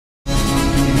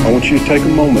I want you to take a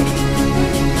moment,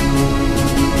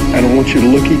 and I want you to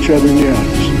look each other in the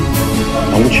eyes.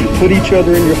 I want you to put each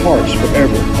other in your hearts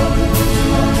forever,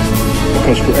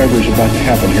 because forever is about to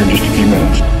happen here in just a few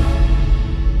minutes.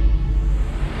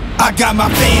 I got my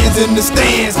fans in the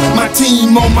stands, my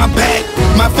team on my back,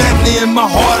 my family in my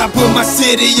heart. I put my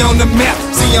city on the map.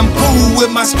 See, I'm cool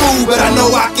with my school, but I know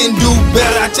I can do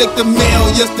better. I checked the mail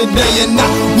yesterday and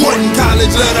not one college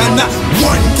letter, not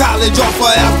one college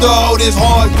offer. After all this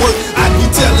hard work, I'd be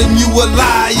telling you a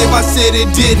lie if I said it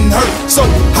didn't hurt. So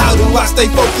how do I stay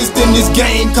focused in this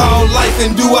game called life?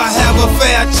 And do I have a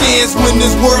fair chance when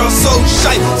this world's so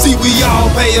shite? See, we all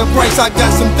pay a price. I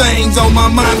got some things on my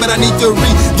mind, but I need to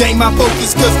regain my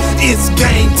focus, cause it's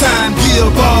game time.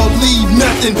 Give all, leave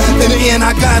nothing. In the end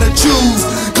I gotta choose.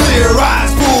 Clear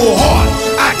eyes, full heart,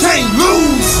 I can't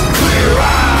lose. Clear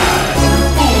eyes,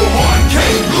 full heart,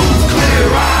 can't lose. Clear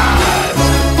eyes,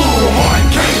 full heart,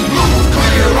 can't lose.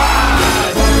 Clear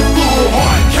eyes, full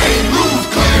heart, can't lose.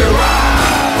 Clear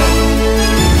eyes,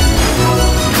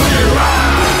 clear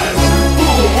eyes,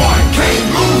 full heart, can't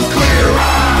lose. Clear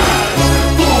eyes,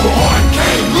 full heart,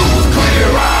 can't lose. Clear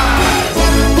eyes,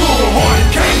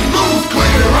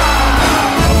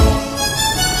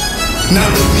 now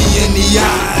look me in the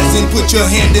eyes and put your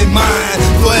hand in mine.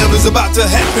 Forever's about to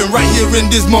happen right here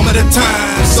in this moment of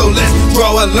time. So let's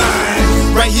draw a line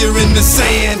right here in the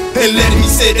sand, and let me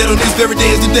say that on this very day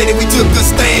is the day that we took a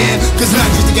stand. Cause not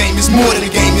just a game, it's more than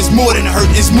a game. It's more than the hurt,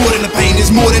 it's more than the pain.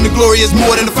 It's more than the glory, it's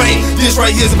more than the fame. This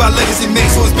right here is about legacy, man,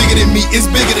 so it's bigger than me,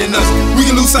 it's bigger than us. We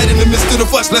can lose sight in the midst of the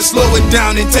fuss. Let's slow it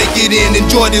down and take it in.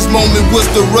 Enjoy this moment, what's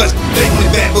the rush? They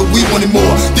wanted bad, but we wanted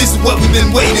more. This is what we've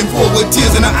been waiting for. With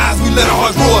tears in our eyes, we let our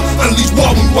hearts roar. Unleash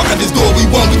war when we walk out this door. We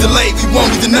won't be delayed, we won't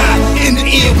be denied. In the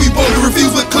end, we won't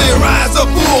refuse with clear eyes, a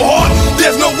full heart.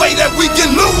 There's no way that we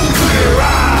can lose. Clear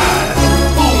eyes,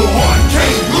 full heart,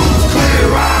 can't lose. Clear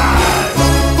eyes,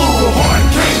 full heart,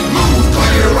 can't lose.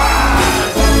 Clear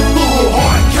eyes, full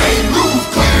heart, can't lose.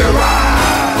 Clear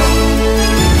eyes,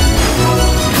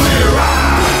 clear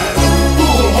eyes,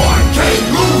 full heart, can't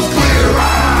lose. Clear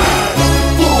eyes,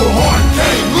 full heart,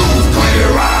 can't lose.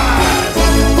 Clear eyes,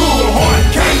 full heart,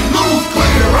 can't lose.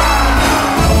 Clear eyes.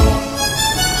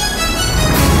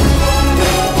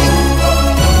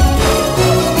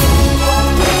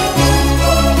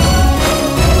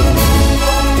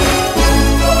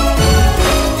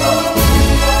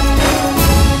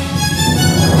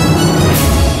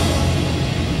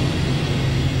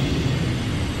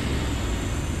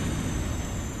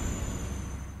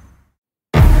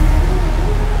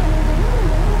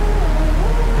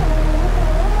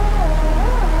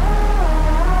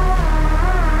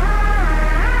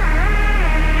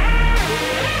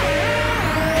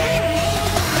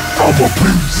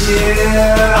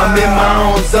 Yeah, I'm in my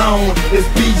own zone. It's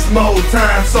beast mode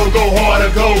time, so go hard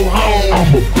or go home.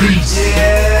 I'm a beast.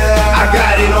 Yeah, I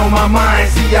got it on my mind.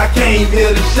 See, I came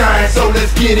here to shine, so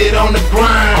let's get it on the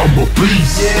grind. I'm a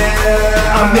beast.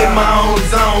 Yeah, I'm in my own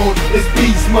zone. It's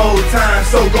beast mode time,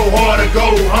 so go hard or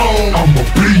go home. I'm a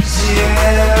beast.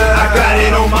 Yeah, I got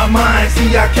it on my mind.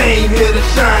 See, I came here to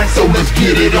shine, so let's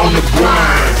get it on the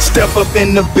grind. Step up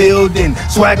in the building,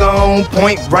 swagger on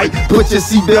point, right? Put your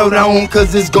seatbelt on,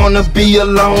 cause it's gonna be a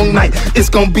long night. It's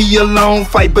gonna be a long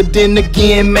fight, but then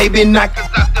again, maybe not, cause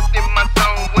I stepped in my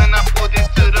zone when I pulled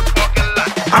into the parking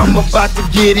lot. I'm about to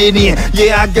get it in,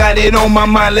 yeah, I got it on my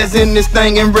mind. Let's end this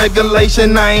thing in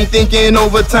regulation. I ain't thinking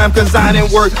overtime, cause I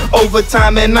didn't work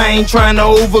overtime, and I ain't trying to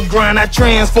overgrind. I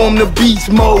transform the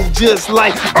beast mode just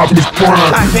like Optimus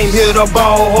Prime. I came here to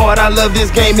ball hard, I love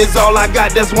this game, it's all I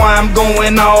got. That's why I'm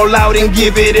going all out and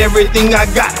give it everything I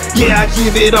got. Yeah, I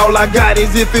give it all I got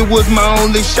as if it was my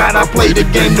only shot. I play the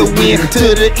game to win,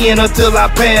 to the end until I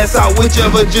pass out,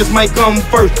 whichever just might come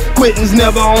first. Quitting's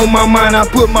never on my mind, I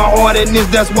put my heart in this,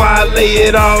 that's why I lay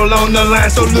it all on the line.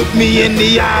 So look me in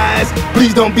the eyes,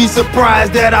 please don't be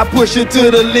surprised that I push it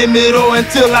to the limit or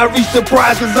until I reach the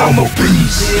prize, cause I'm a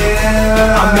beast.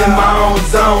 Yeah, I'm in my own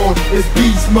zone, it's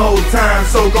beast mode time,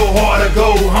 so go hard or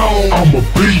go home. I'm a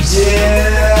beast.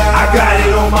 Yeah, I got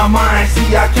it on my mind,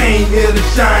 see I came here to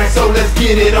shine, so let's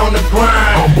get it on the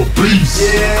grind. I'm a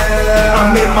beast. Yeah,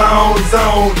 I'm in my own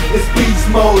zone, it's beast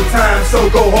mode time, so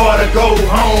go hard or go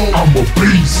home. I'm a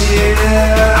beast.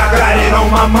 Yeah, I got it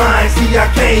on my mind, see I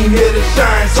came here to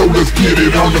shine, so let's get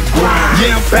it on the grind.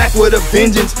 Yeah, I'm back with a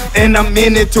vengeance, and I'm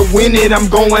in it to win it. I'm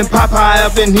going pop high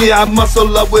up in here, I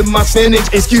muscle up with my spinach,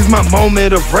 Excuse my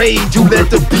moment of rage, you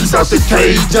let the beast out the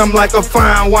cage. I'm like a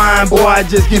fine wine, boy, I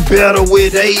just get better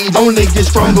with age. Only get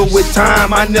stronger with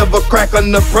time, I never crack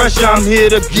under pressure. I'm here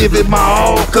to give it my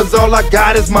all, cause all I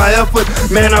got is my effort.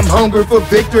 Man, I'm hungry for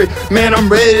victory, man, I'm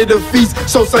ready to feast.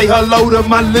 So say hello to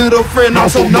my little friend,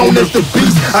 also known as the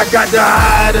beast. I got the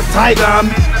eye of the tiger,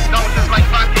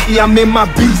 I'm in my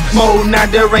beast mode, now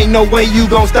there ain't no way you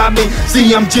gon' stop me.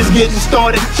 See, I'm just getting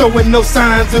started, showing no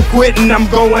signs of quitting. I'm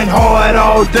going hard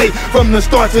all day, from the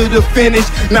start to the finish.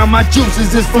 Now my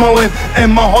juices is flowing,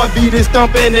 and my heartbeat is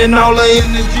thumping, and all the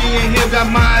energy in here got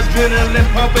my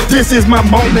adrenaline pumping. This is my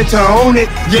moment to own it,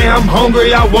 yeah, I'm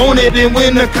hungry, I want it. And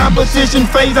when the competition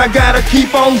fades, I gotta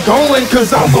keep on going,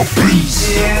 cause I'm a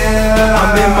beast. Yeah,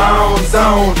 I'm in my own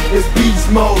zone, it's beast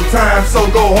mode time, so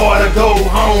go hard or go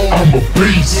home. I'm a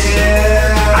beast.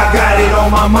 Yeah, I got it on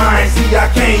my mind. See,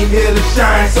 I came here to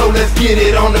shine, so let's get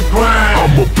it on the grind.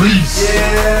 I'm a beast.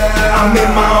 Yeah, I'm in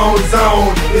my own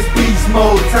zone. It's beast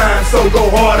mode time, so go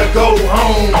hard or go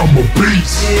home. I'm a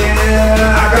beast.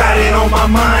 Yeah, I got it on my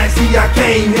mind. See, I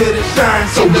came here to shine,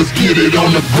 so let's get it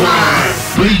on the grind.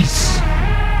 Beast.